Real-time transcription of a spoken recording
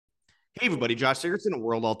Hey everybody, Josh Sigurdson of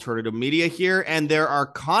World Alternative Media here, and there are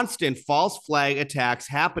constant false flag attacks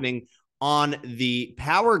happening on the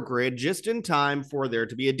power grid just in time for there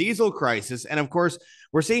to be a diesel crisis. And of course,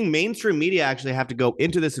 we're seeing mainstream media actually have to go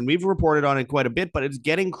into this, and we've reported on it quite a bit, but it's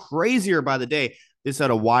getting crazier by the day. This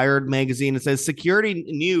out of Wired magazine. It says security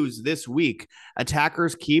news this week: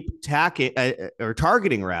 attackers keep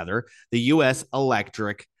targeting rather the U.S.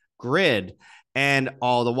 electric grid. And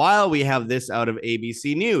all the while, we have this out of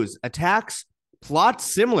ABC News. Attacks, plots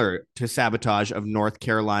similar to sabotage of North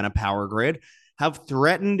Carolina power grid, have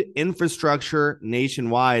threatened infrastructure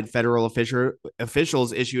nationwide. Federal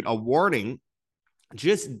officials issued a warning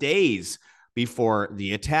just days before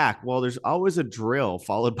the attack. Well, there's always a drill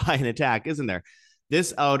followed by an attack, isn't there?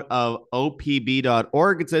 This out of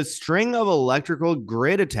opb.org. It says string of electrical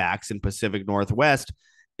grid attacks in Pacific Northwest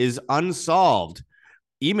is unsolved.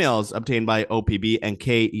 Emails obtained by OPB and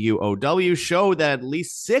KUOW show that at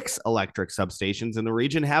least 6 electric substations in the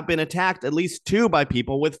region have been attacked, at least 2 by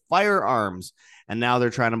people with firearms. And now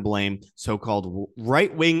they're trying to blame so-called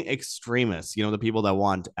right-wing extremists, the people that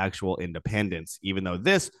want actual independence, even though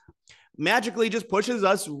this magically just pushes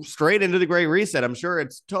us straight into the Great Reset. I'm sure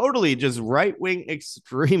it's totally just right-wing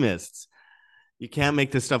extremists. You can't make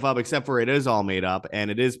this stuff up, except for it is all made up, and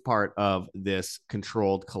it is part of this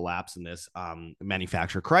controlled collapse in this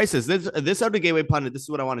manufacturer crisis. This out of Gateway Pundit, this is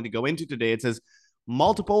what I wanted to go into today. It says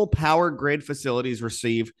multiple power grid facilities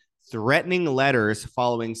receive threatening letters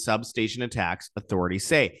following substation attacks, authorities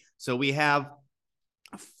say. So we have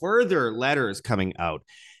further letters coming out.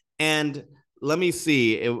 And let me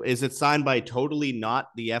see, is it signed by totally not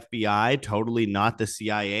the FBI, totally not the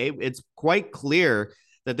CIA? It's quite clear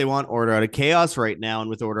that they want order out of chaos right now. And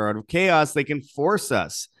with order out of chaos, they can force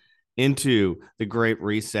us into the Great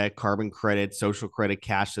Reset, carbon credit, social credit,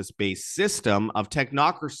 cashless-based system of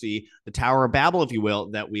technocracy, the Tower of Babel, if you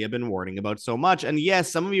will, that we have been warning about so much. And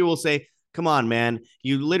yes, some of you will say, come on, man,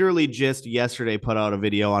 you literally just yesterday put out a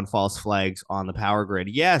video on false flags on the power grid.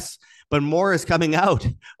 Yes, but more is coming out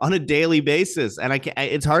on a daily basis, and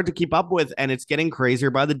it's hard to keep up with, and it's getting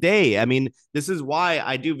crazier by the day. I mean, this is why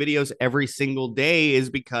I do videos every single day, is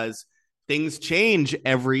because things change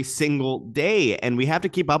every single day, and we have to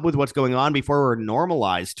keep up with what's going on before we're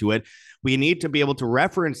normalized to it. We need to be able to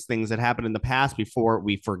reference things that happened in the past before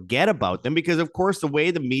we forget about them, because of course the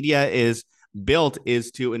way the media is built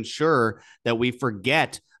is to ensure that we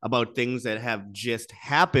forget about things that have just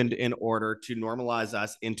happened in order to normalize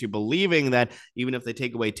us into believing that even if they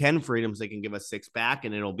take away 10 freedoms, they can give us 6 back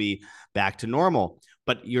and it'll be back to normal.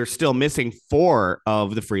 But you're still missing 4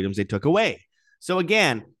 of the freedoms they took away. So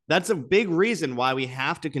again, that's a big reason why we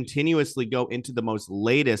have to continuously go into the most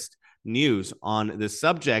latest news on this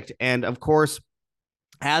subject. And of course,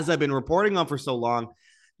 as I've been reporting on for so long,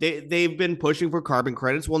 they've been pushing for carbon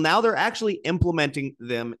credits. Well, now they're actually implementing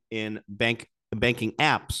them in banking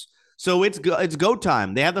apps. So it's go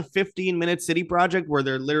time. They have the 15-minute city project where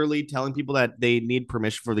they're literally telling people that they need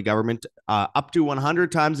permission for the government up to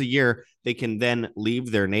 100 times a year. They can then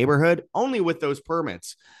leave their neighborhood only with those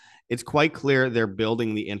permits. It's quite clear they're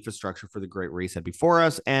building the infrastructure for the Great Reset before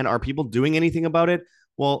us. And are people doing anything about it?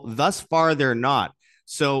 Well, thus far, they're not.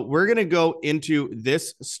 So we're going to go into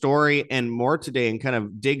this story and more today and kind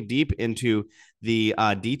of dig deep into the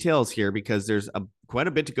details here, because there's quite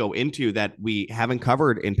a bit to go into that we haven't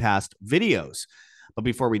covered in past videos. But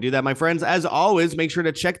before we do that, my friends, as always, make sure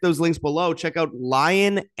to check those links below. Check out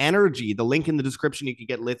Lion Energy, the link in the description. You can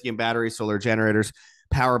get lithium batteries, solar generators,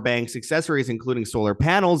 power banks, accessories, including solar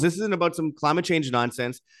panels. This isn't about some climate change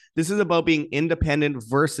nonsense. This is about being independent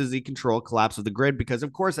versus the control collapse of the grid, because,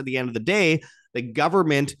 of course, at the end of the day, the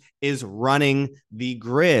government is running the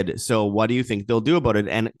grid. So what do you think they'll do about it,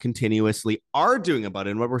 and continuously are doing about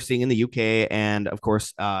it? And what we're seeing in the UK and, of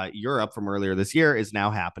course, Europe from earlier this year is now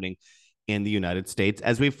happening in the United States,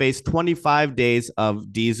 as we face 25 days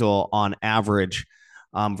of diesel on average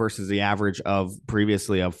versus the average of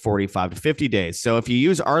previously of 45 to 50 days. So if you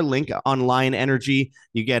use our link on Lion Energy,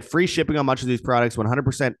 you get free shipping on much of these products,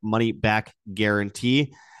 100% money back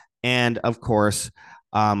guarantee. And of course,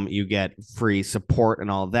 you get free support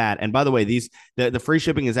and all of that. And by the way, the free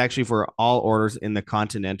shipping is actually for all orders in the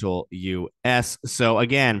continental US. So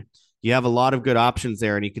again, you have a lot of good options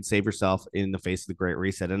there, and you can save yourself in the face of the Great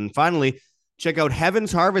Reset. And finally, check out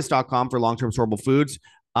heavensharvest.com for long-term storable foods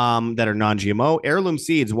that are non-GMO, heirloom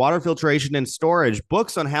seeds, water filtration and storage,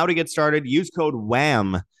 books on how to get started. Use code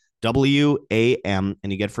WHAM WAM,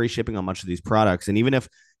 and you get free shipping on much of these products. And even if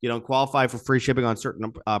you don't qualify for free shipping on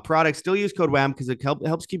certain products, still use code WAM because it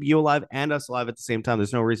helps keep you alive and us alive at the same time.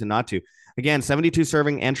 There's no reason not to. Again, 72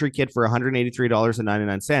 serving entry kit for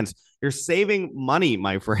 $183.99. You're saving money,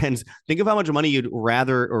 my friends. Think of how much money you'd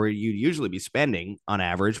usually be spending on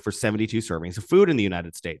average for 72 servings of food in the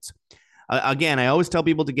United States. Again, I always tell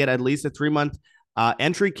people to get at least a 3-month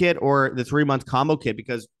entry kit or the 3-month combo kit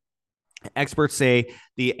because experts say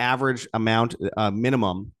the average amount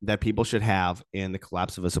minimum that people should have in the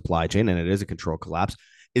collapse of a supply chain, and it is a control collapse,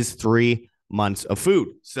 is 3 months of food.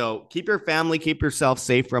 So keep your family, keep yourself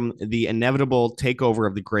safe from the inevitable takeover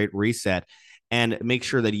of the Great Reset, and make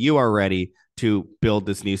sure that you are ready to build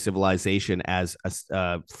this new civilization as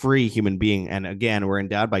a free human being. And again, we're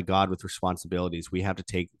endowed by God with responsibilities. We have to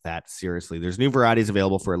take that seriously. There's new varieties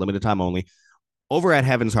available for a limited time only over at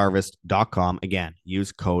heavensharvest.com. Again,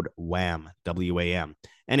 use code WAM, W-A-M.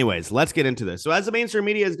 Anyways, let's get into this. So as the mainstream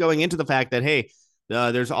media is going into the fact that, hey,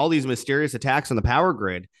 there's all these mysterious attacks on the power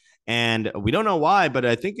grid, and we don't know why, but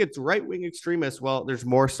I think it's right-wing extremists. Well, there's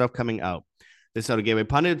more stuff coming out. This out of Gateway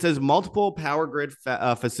Pundit says multiple power grid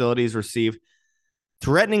facilities receive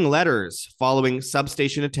threatening letters following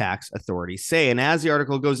substation attacks, authorities say. And as the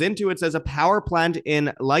article goes into, it says a power plant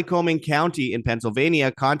in Lycoming County in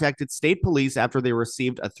Pennsylvania contacted state police after they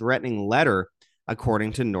received a threatening letter,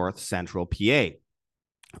 according to North Central PA.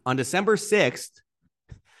 On December 6th,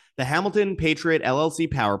 the Hamilton Patriot LLC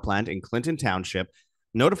power plant in Clinton Township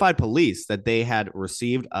notified police that they had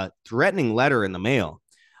received a threatening letter in the mail.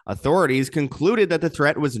 Authorities concluded that the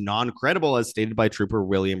threat was non-credible, as stated by Trooper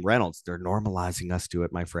William Reynolds. They're normalizing us to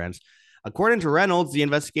it, my friends. According to Reynolds, the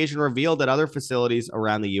investigation revealed that other facilities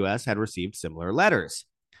around the U.S. had received similar letters.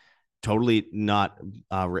 Totally not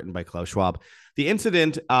written by Klaus Schwab. The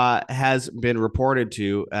incident has been reported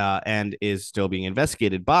to and is still being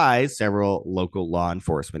investigated by several local law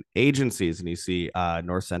enforcement agencies. And you see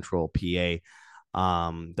North Central PA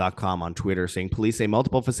 .com on Twitter saying police say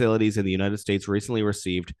multiple facilities in the United States recently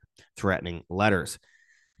received threatening letters.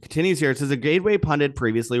 Continues here. It says a Gateway Pundit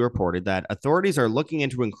previously reported that authorities are looking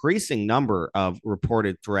into increasing number of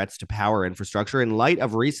reported threats to power infrastructure in light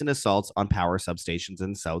of recent assaults on power substations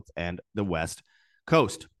in the South and the West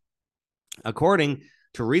Coast. According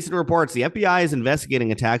to recent reports, the FBI is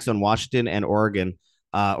investigating attacks on Washington and Oregon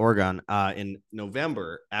in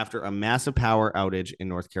November after a massive power outage in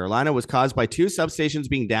North Carolina was caused by 2 substations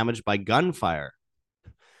being damaged by gunfire.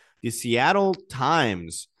 The Seattle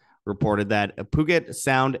Times reported that Puget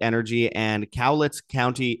Sound Energy and Cowlitz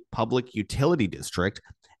County Public Utility District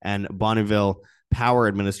and Bonneville Power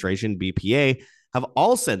Administration, BPA, have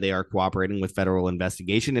all said they are cooperating with federal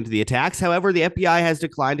investigation into the attacks. However, the FBI has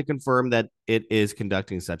declined to confirm that it is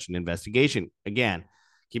conducting such an investigation. Again,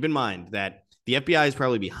 keep in mind that the FBI is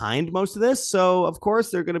probably behind most of this. So, of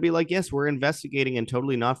course, they're going to be like, yes, we're investigating and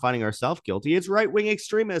totally not finding ourselves guilty. It's right-wing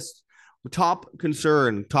extremists. Top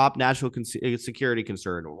concern, top national security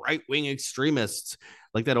concern, right-wing extremists.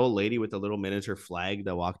 Like that old lady with the little miniature flag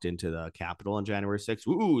that walked into the Capitol on January 6th.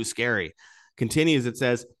 Ooh, scary. Continues, it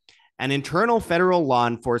says, an internal federal law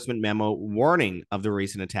enforcement memo warning of the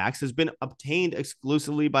recent attacks has been obtained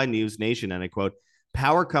exclusively by News Nation. And I quote,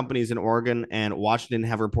 power companies in Oregon and Washington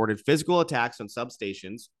have reported physical attacks on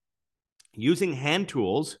substations using hand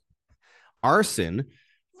tools, arson,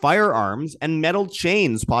 firearms, and metal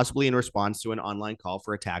chains, possibly in response to an online call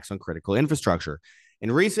for attacks on critical infrastructure.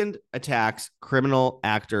 In recent attacks, criminal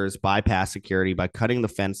actors bypass security by cutting the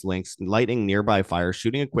fence links, lighting nearby fires,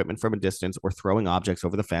 shooting equipment from a distance, or throwing objects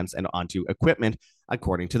over the fence and onto equipment,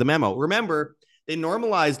 according to the memo. Remember, they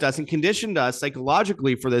normalized us and conditioned us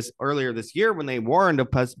psychologically for this earlier this year when they warned of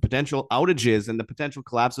potential outages and the potential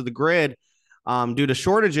collapse of the grid due to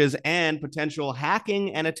shortages and potential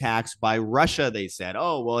hacking and attacks by Russia. They said,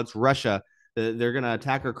 oh, well, it's Russia. They're going to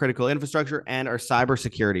attack our critical infrastructure and our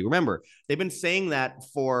cybersecurity. Remember, they've been saying that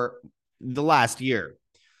for the last year.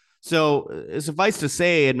 So suffice to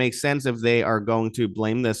say, it makes sense if they are going to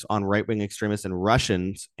blame this on right-wing extremists and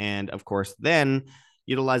Russians. And of course, then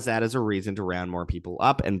utilize that as a reason to round more people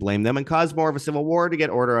up and blame them and cause more of a civil war to get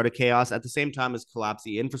order out of chaos at the same time as collapse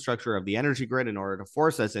the infrastructure of the energy grid in order to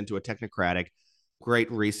force us into a technocratic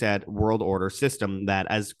Great Reset world order system that,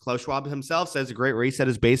 as Klaus Schwab himself says, the Great Reset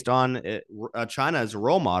is based on China as a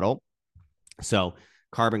role model. So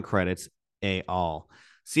carbon credits, all.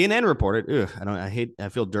 CNN reported, I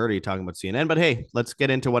feel dirty talking about CNN, but hey, let's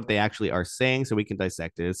get into what they actually are saying so we can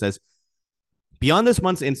dissect it. It says, beyond this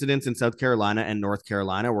month's incidents in South Carolina and North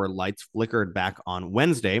Carolina, where lights flickered back on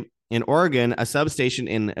Wednesday, in Oregon, a substation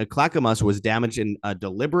in Clackamas was damaged in a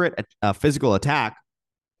deliberate physical attack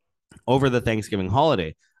over the Thanksgiving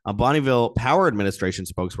holiday. A Bonneville Power Administration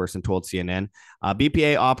spokesperson told CNN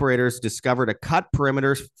BPA operators discovered a cut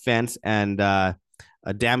perimeter fence and a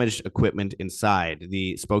damaged equipment inside.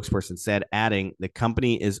 The spokesperson said, adding, the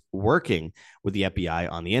company is working with the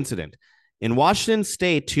FBI on the incident. In Washington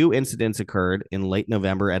state, 2 incidents occurred in late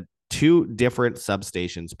November at 2 different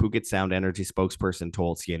substations, Puget Sound Energy spokesperson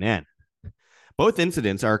told CNN. Both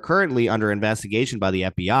incidents are currently under investigation by the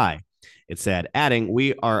FBI. It said, adding,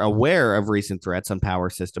 we are aware of recent threats on power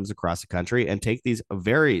systems across the country and take these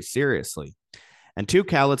very seriously. And 2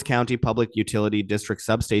 Cowlitz County Public Utility District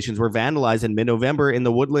substations were vandalized in mid-November in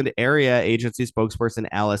the Woodland Area Agency spokesperson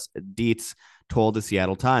Alice Dietz told the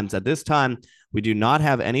Seattle Times. At this time, we do not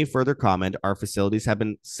have any further comment. Our facilities have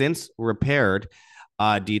been since repaired,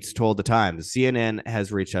 Dietz told the Times. CNN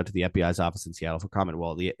has reached out to the FBI's office in Seattle for comment.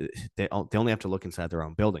 Well, they only have to look inside their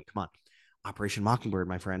own building. Come on. Operation Mockingbird,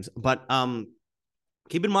 my friends. But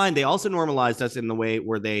keep in mind, they also normalized us in the way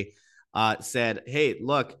where they said, hey,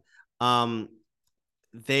 look, the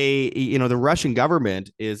Russian government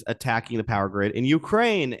is attacking the power grid in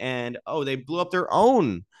Ukraine, and they blew up their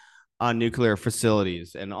own nuclear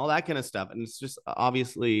facilities and all that kind of stuff. And it's just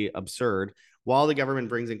obviously absurd. While the government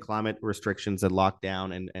brings in climate restrictions that lock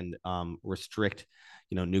down and restrict,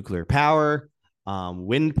 nuclear power,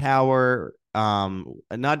 wind power,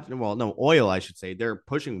 oil, I should say. They're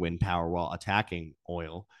pushing wind power while attacking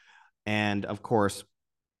oil. And of course,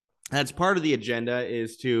 that's part of the agenda,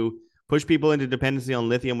 is to push people into dependency on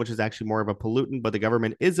lithium, which is actually more of a pollutant, but the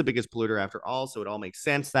government is the biggest polluter after all. So it all makes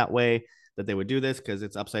sense that way, that they would do this, because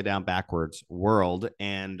it's upside down, backwards world.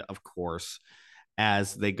 And of course,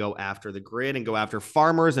 as they go after the grid and go after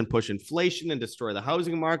farmers and push inflation and destroy the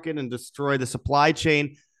housing market and destroy the supply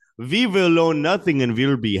chain, we will own nothing and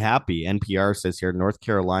we'll be happy. NPR says here, North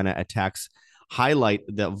Carolina attacks highlight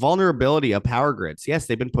the vulnerability of power grids. Yes,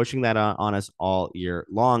 they've been pushing that on us all year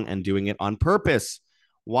long and doing it on purpose.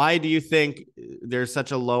 Why do you think there's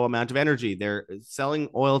such a low amount of energy? They're selling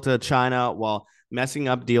oil to China while messing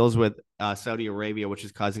up deals with Saudi Arabia, which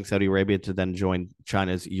is causing Saudi Arabia to then join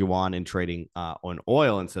China's yuan in trading on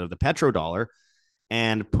oil instead of the petrodollar,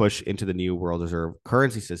 and push into the new world reserve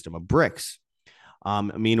currency system of BRICS.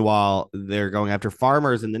 Meanwhile, they're going after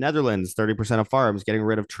farmers in the Netherlands, 30% of farms, getting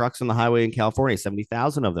rid of trucks on the highway in California,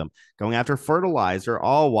 70,000 of them, going after fertilizer,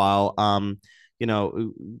 all while,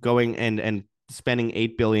 going and spending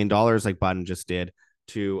 $8 billion like Biden just did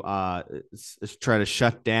to try to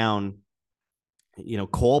shut down,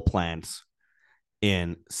 coal plants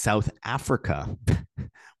in South Africa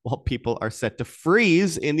while people are set to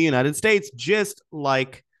freeze in the United States, just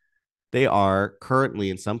like they are currently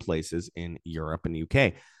in some places in Europe and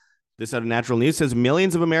UK. This out of Natural News says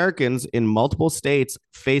millions of Americans in multiple states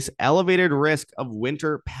face elevated risk of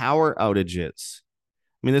winter power outages.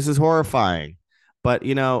 I mean, this is horrifying, but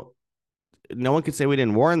no one could say we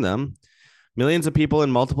didn't warn them. Millions of people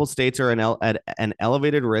in multiple states are at an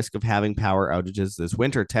elevated risk of having power outages this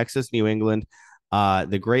winter. Texas, New England,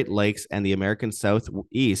 the Great Lakes, and the American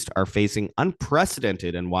Southeast are facing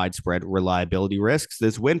unprecedented and widespread reliability risks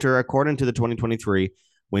this winter, according to the 2023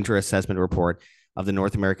 Winter Assessment Report of the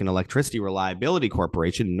North American Electricity Reliability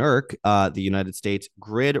Corporation, NERC, the United States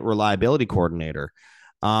Grid Reliability Coordinator.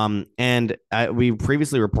 We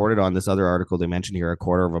previously reported on this other article they mentioned here, a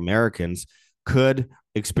quarter of Americans could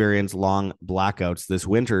experience long blackouts this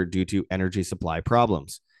winter due to energy supply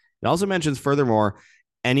problems. It also mentions, furthermore,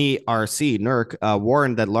 NERC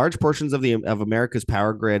warned that large portions of America's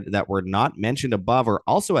power grid that were not mentioned above are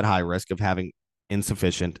also at high risk of having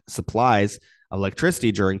insufficient supplies of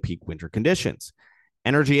electricity during peak winter conditions.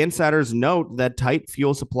 Energy insiders note that tight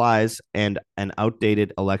fuel supplies and an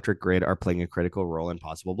outdated electric grid are playing a critical role in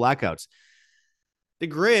possible blackouts. The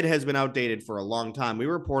grid has been outdated for a long time. We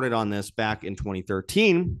reported on this back in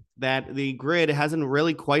 2013 that the grid hasn't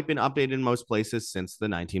really quite been updated in most places since the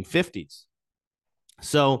 1950s.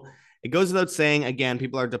 So it goes without saying, again,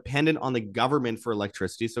 people are dependent on the government for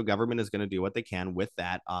electricity. So government is going to do what they can with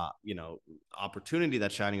that, opportunity,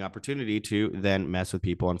 that shining opportunity to then mess with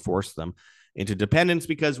people and force them into dependence,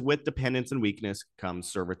 because with dependence and weakness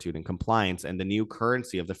comes servitude and compliance. And the new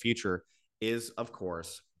currency of the future is, of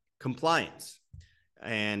course, compliance.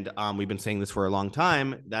 And we've been saying this for a long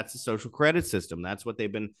time. That's the social credit system. That's what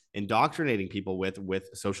they've been indoctrinating people with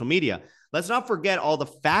social media. Let's not forget all the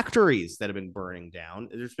factories that have been burning down.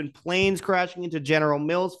 There's been planes crashing into General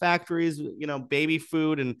Mills factories, baby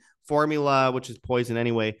food and formula, which is poison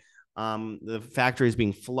anyway. The factories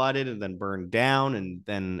being flooded and then burned down, and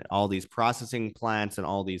then all these processing plants and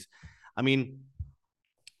all these. I mean,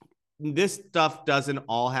 this stuff doesn't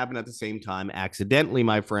all happen at the same time accidentally,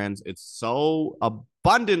 my friends. It's so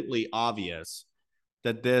abundantly obvious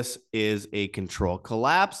that this is a control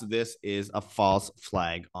collapse. This is a false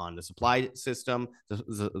flag on the supply system,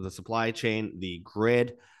 the supply chain, the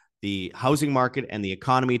grid, the housing market, and the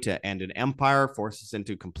economy to end an empire, force us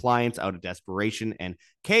into compliance out of desperation and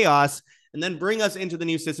chaos, and then bring us into the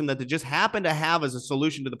new system that they just happen to have as a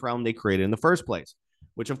solution to the problem they created in the first place,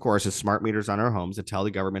 which, of course, is smart meters on our homes that tell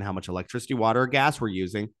the government how much electricity, water, or gas we're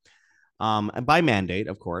using, and by mandate,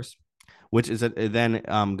 of course, which is then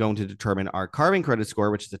going to determine our carbon credit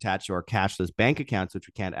score, which is attached to our cashless bank accounts, which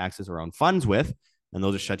we can't access our own funds with. And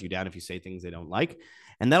they'll just shut you down if you say things they don't like.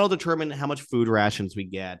 And that'll determine how much food rations we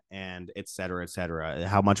get and et cetera,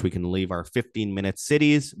 how much we can leave our 15-minute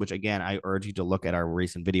cities, which, again, I urge you to look at our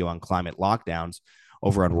recent video on climate lockdowns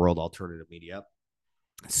over on World Alternative Media.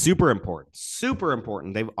 Super important, super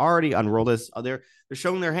important. They've already unrolled this. They're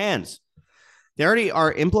showing their hands. They already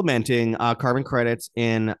are implementing carbon credits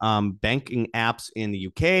in banking apps in the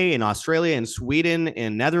UK, in Australia, in Sweden,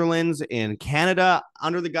 in Netherlands, in Canada,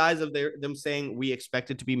 under the guise of them saying we expect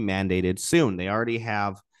it to be mandated soon. They already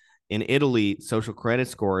have in Italy social credit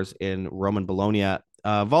scores in Rome and Bologna,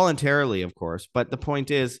 voluntarily, of course. But the point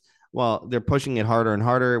is, well, they're pushing it harder and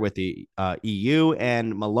harder with the EU,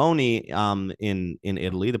 and Meloni in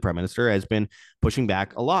Italy, the prime minister, has been pushing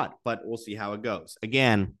back a lot. But we'll see how it goes.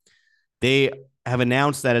 Again, they have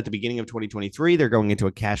announced that at the beginning of 2023, they're going into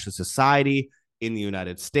a cashless society in the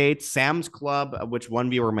United States. Sam's Club, which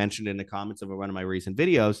one viewer mentioned in the comments of one of my recent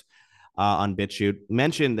videos on BitChute,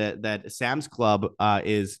 mentioned that Sam's Club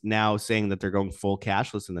is now saying that they're going full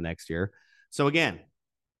cashless in the next year. So again,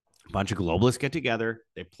 a bunch of globalists get together.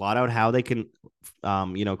 They plot out how they can,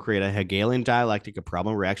 create a Hegelian dialectic of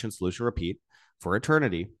problem, reaction, solution, repeat for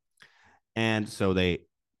eternity. And so they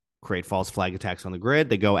create false flag attacks on the grid.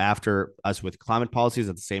 They go after us with climate policies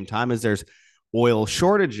at the same time as there's oil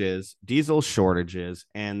shortages, diesel shortages,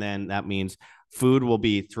 and then that means food will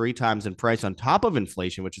be 3 times in price on top of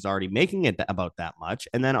inflation, which is already making it about that much.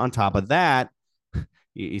 And then on top of that,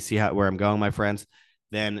 you see where I'm going, my friends,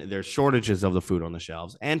 then there's shortages of the food on the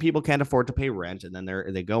shelves and people can't afford to pay rent. And then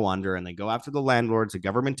they go under and they go after the landlords. The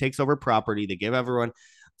government takes over property. They give everyone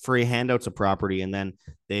free handouts of property, and then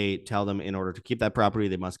they tell them in order to keep that property,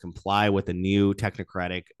 they must comply with the new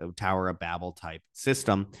technocratic Tower of Babel type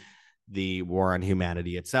system, the war on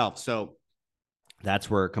humanity itself. So that's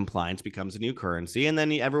where compliance becomes a new currency, and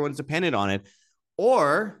then everyone's dependent on it.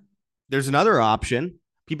 Or there's another option.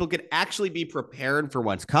 People could actually be prepared for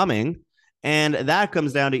what's coming, and that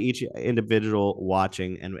comes down to each individual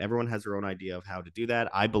watching, and everyone has their own idea of how to do that.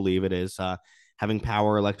 I believe it is having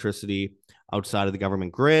power, electricity outside of the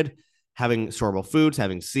government grid, having storable foods,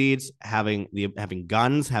 having seeds, having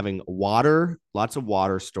guns, having water, lots of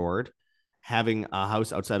water stored, having a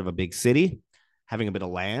house outside of a big city, having a bit of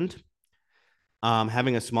land,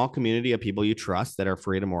 having a small community of people you trust that are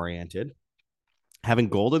freedom oriented, having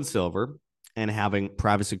gold and silver, and having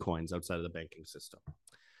privacy coins outside of the banking system.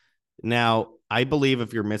 Now, I believe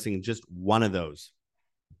if you're missing just one of those,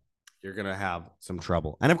 you're going to have some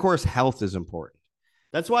trouble. And of course, health is important.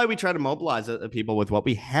 That's why we try to mobilize people with what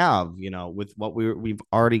we have, with what we've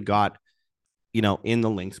already got, in the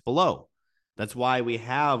links below. That's why we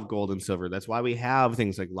have gold and silver. That's why we have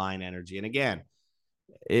things like Lion Energy. And again,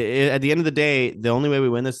 at the end of the day, the only way we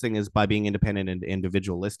win this thing is by being independent and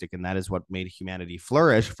individualistic. And that is what made humanity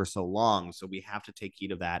flourish for so long. So we have to take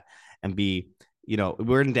heed of that and be,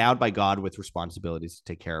 we're endowed by God with responsibilities to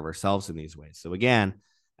take care of ourselves in these ways. So again,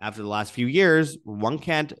 after the last few years, one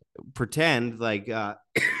can't pretend like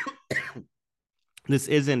this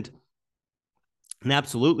isn't an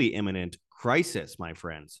absolutely imminent crisis, my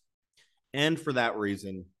friends. And for that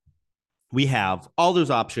reason, we have all those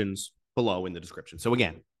options below in the description. So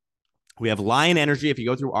again, we have Lion Energy. If you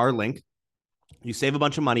go through our link, you save a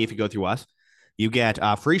bunch of money if you go through us. You get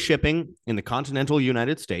free shipping in the continental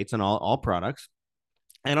United States on all products.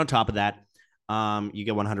 And on top of that, you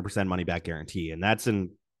get 100% money back guarantee. And that's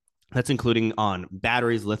including on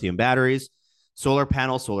batteries, lithium batteries, solar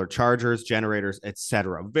panels, solar chargers, generators,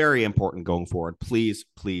 etc. Very important going forward. Please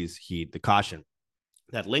heed the caution.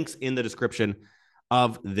 That link's in the description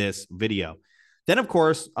of this video. Then, of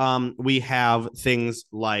course, we have things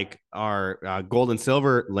like our gold and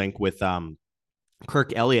silver link with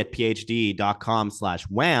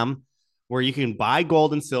KirkElliottPhD.com/wham, where you can buy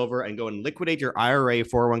gold and silver and go and liquidate your IRA,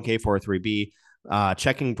 401k, 403b,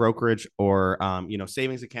 checking brokerage or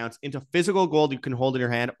savings accounts into physical gold you can hold in your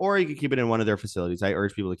hand, or you can keep it in one of their facilities. I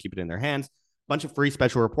urge people to keep it in their hands. Bunch of free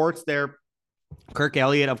special reports there. Kirk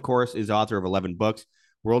Elliott, of course, is author of 11 books,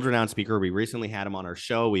 world-renowned speaker. We recently had him on our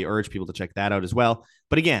show. We urge people to check that out as well.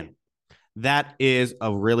 But again, that is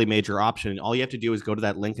a really major option. All you have to do is go to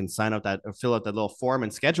that link and sign out that or fill out that little form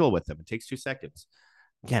and schedule with them. It takes 2 seconds.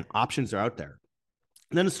 Again, options are out there.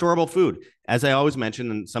 And then storable food. As I always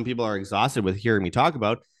mention, and some people are exhausted with hearing me talk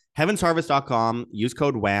about, heavensharvest.com, use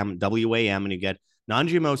code WAM, WAM, and you get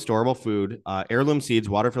non-GMO storable food, heirloom seeds,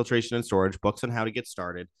 water filtration and storage, books on how to get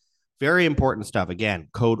started. Very important stuff. Again,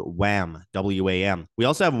 code WAM, WAM. We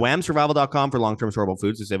also have whamsurvival.com for long-term storable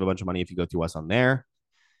foods to save a bunch of money if you go through us on there.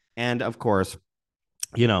 And of course,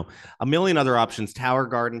 a million other options, Tower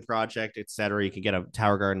Garden Project, etc. You can get a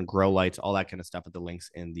Tower Garden, grow lights, all that kind of stuff at the links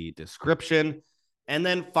in the description. And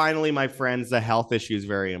then finally, my friends, the health issue is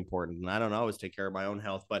very important. And I don't always take care of my own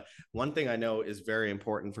health, but one thing I know is very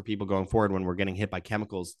important for people going forward when we're getting hit by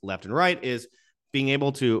chemicals left and right is being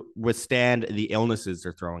able to withstand the illnesses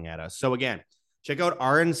they're throwing at us. So again, check out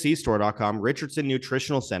rncstore.com, Richardson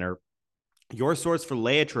Nutritional Center, your source for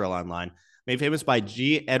Laetrile online. Made famous by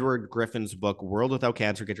G. Edward Griffin's book, World Without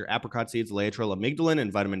Cancer. Get your apricot seeds, Laetrile, amygdalin,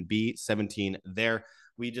 and vitamin B17 there.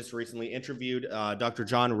 We just recently interviewed Dr.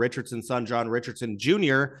 John Richardson's son, John Richardson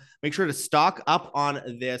Jr. Make sure to stock up on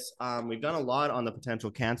this. We've done a lot on the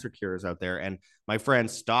potential cancer cures out there. And my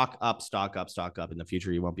friends, stock up, stock up, stock up. In the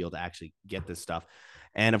future, you won't be able to actually get this stuff.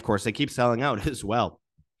 And of course, they keep selling out as well.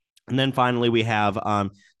 And then finally, we have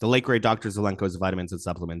the late great Dr. Zelenko's vitamins and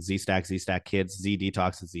supplements, Z-Stack, Z-Stack Kids,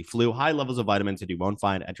 Z-Detox, and Z-Flu, high levels of vitamins that you won't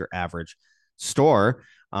find at your average store,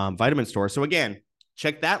 vitamin store. So again,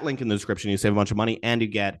 check that link in the description. You save a bunch of money and you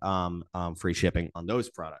get free shipping on those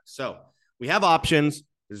products. So we have options.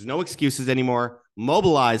 There's no excuses anymore.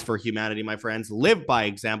 Mobilize for humanity, my friends. Live by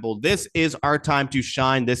example. This is our time to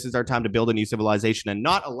shine. This is our time to build a new civilization and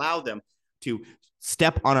not allow them to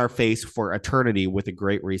step on our face for eternity with a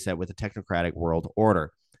great reset, with a technocratic world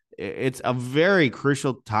order. It's a very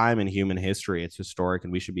crucial time in human history. It's historic,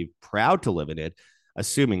 and we should be proud to live in it,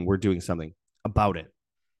 assuming we're doing something about it.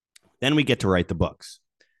 Then we get to write the books.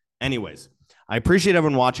 Anyways, I appreciate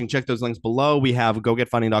everyone watching. Check those links below. We have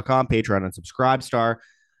gogetfunding.com, Patreon, and Subscribestar.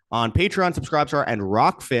 On Patreon, Subscribestar, and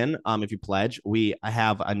Rockfin, if you pledge, I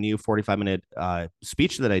have a new 45-minute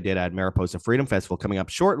speech that I did at Mariposa Freedom Festival coming up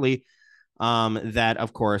shortly. That,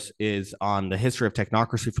 of course, is on the history of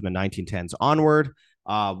technocracy from the 1910s onward,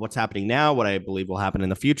 what's happening now, what I believe will happen in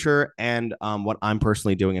the future, and what I'm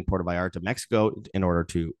personally doing in Puerto Vallarta, Mexico, in order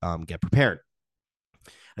to get prepared.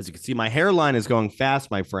 As you can see, my hairline is going fast,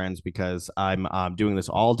 my friends, because I'm doing this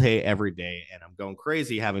all day, every day, and I'm going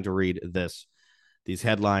crazy having to read these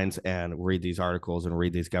headlines and read these articles and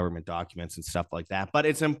read these government documents and stuff like that. But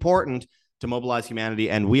it's important to mobilize humanity,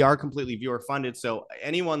 and we are completely viewer funded. So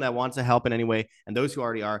anyone that wants to help in any way, and those who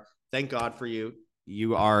already are, thank God for you.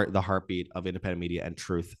 You are the heartbeat of independent media and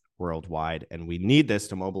truth worldwide, and we need this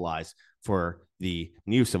to mobilize for the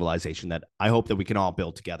new civilization that I hope that we can all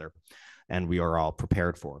build together, and we are all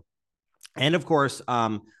prepared for. And of course,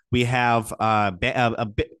 we have a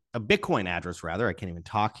Bitcoin address, rather. I can't even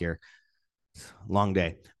talk here. Long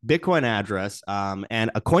day. Bitcoin address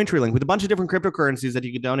and a Cointree link with a bunch of different cryptocurrencies that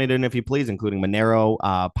you can donate in if you please, including Monero,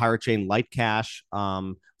 Pirate Chain, Litecash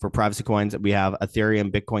for privacy coins. We have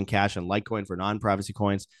Ethereum, Bitcoin Cash, and Litecoin for non-privacy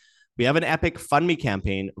coins. We have an Epic Fund Me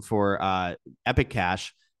campaign for Epic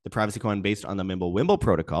Cash, the privacy coin based on the Mimblewimble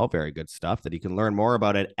protocol. Very good stuff that you can learn more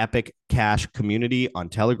about at Epic Cash Community on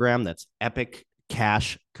Telegram. That's Epic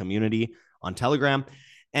Cash Community on Telegram.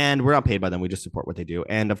 And we're not paid by them. We just support what they do.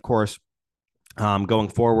 And of course, going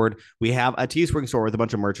forward, we have a Teespring store with a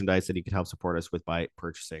bunch of merchandise that you can help support us with by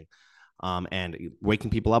purchasing and waking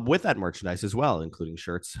people up with that merchandise as well, including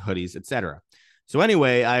shirts, hoodies, etc. So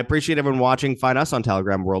anyway, I appreciate everyone watching. Find us on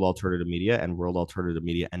Telegram, World Alternative Media, and World Alternative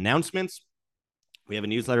Media Announcements. We have a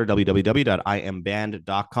newsletter,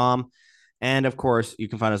 www.imband.com. And of course, you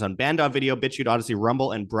can find us on Band.video, BitChute, Odyssey,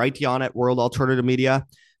 Rumble, and Brighteon at World Alternative Media.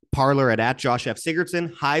 Parler at Josh F.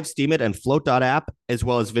 Sigurdsson, Hive, Steemit, and Float.app, as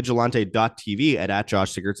well as Vigilante.tv at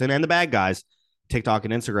Josh Sigurdsson, and the bad guys, TikTok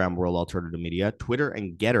and Instagram, World Alternative Media, Twitter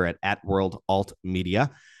and Getter at World Alt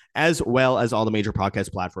Media, as well as all the major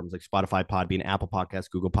podcast platforms like Spotify, Podbean, Apple Podcasts,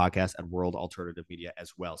 Google Podcasts, and World Alternative Media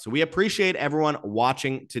as well. So we appreciate everyone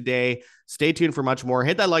watching today. Stay tuned for much more.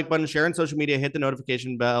 Hit that like button, share on social media, hit the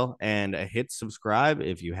notification bell, and hit subscribe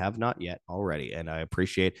if you have not yet already. And I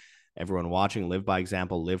appreciate everyone watching. Live by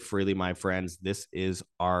example, live freely, my friends. This is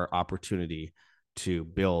our opportunity to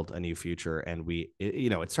build a new future. And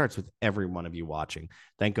it starts with every one of you watching.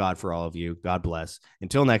 Thank God for all of you. God bless.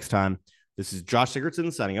 Until next time, this is Josh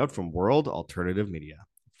Sigurdsson signing out from World Alternative Media.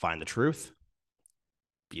 Find the truth,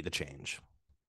 be the change.